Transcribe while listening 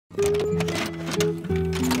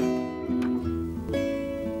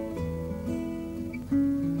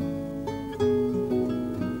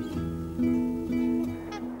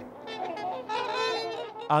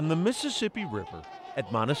On the Mississippi River at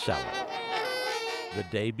Monticello, the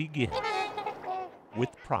day begins with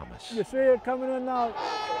promise. You see it coming in now?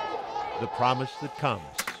 The promise that comes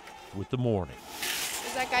with the morning.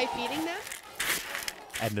 Is that guy feeding them?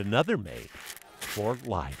 And another made for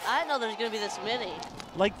life. I didn't know there's going to be this many.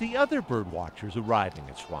 Like the other bird watchers arriving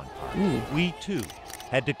at Swan Park, we too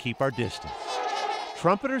had to keep our distance.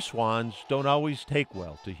 Trumpeter swans don't always take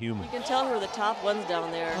well to humans. You can tell who are the top ones down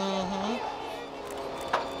there.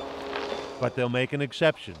 But they'll make an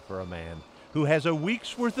exception for a man who has a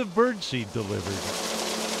week's worth of birdseed delivered.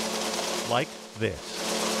 Like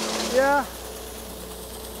this. Yeah.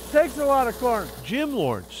 Takes a lot of corn. Jim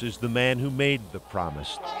Lawrence is the man who made the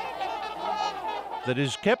promise that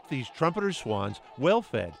has kept these trumpeter swans well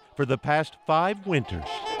fed for the past 5 winters.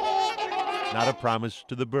 Not a promise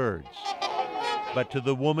to the birds, but to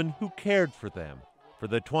the woman who cared for them for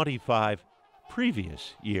the 25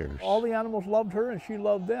 previous years. All the animals loved her and she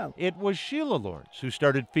loved them. It was Sheila Lawrence who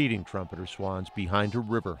started feeding trumpeter swans behind her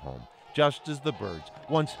river home, just as the birds,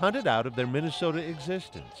 once hunted out of their Minnesota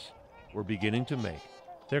existence, were beginning to make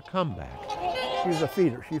their comeback. She was a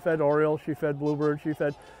feeder. She fed orioles, she fed bluebirds, she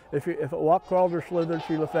fed, if it walked, crawled, or slithered,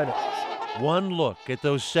 Sheila fed it. One look at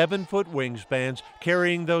those 7-foot wingspans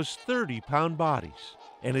carrying those 30-pound bodies,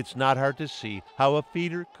 and it's not hard to see how a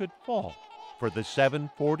feeder could fall for the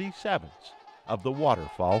 747s of the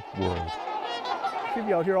waterfowl world. She'd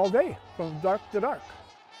be out here all day, from dark to dark.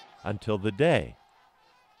 Until the day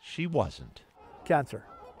she wasn't. Cancer.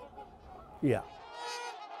 Yeah.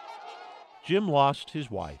 Jim lost his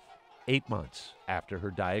wife 8 months after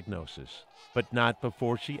her diagnosis, but not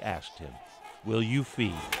before she asked him, "Will you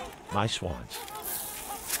feed my swans?"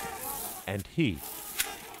 And he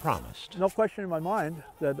promised. No question in my mind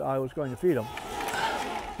that I was going to feed them.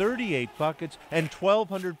 38 buckets and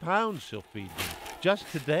 1,200 pounds he'll feed them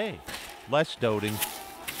just today. Less doting,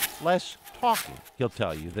 less talking, he'll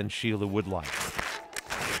tell you, than Sheila would like.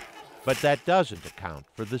 But that doesn't account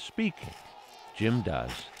for the speaking. Jim does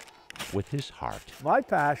with his heart. My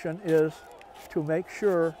passion is to make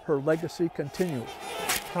sure her legacy continues.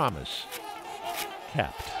 Promise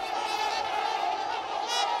kept.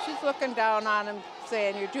 She's looking down on him,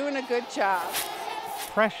 saying, "You're doing a good job."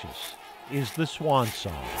 Precious is the swan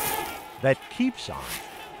song that keeps on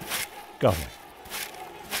going.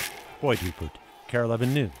 Boyd Huppert, KARE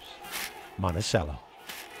 11 News, Monticello.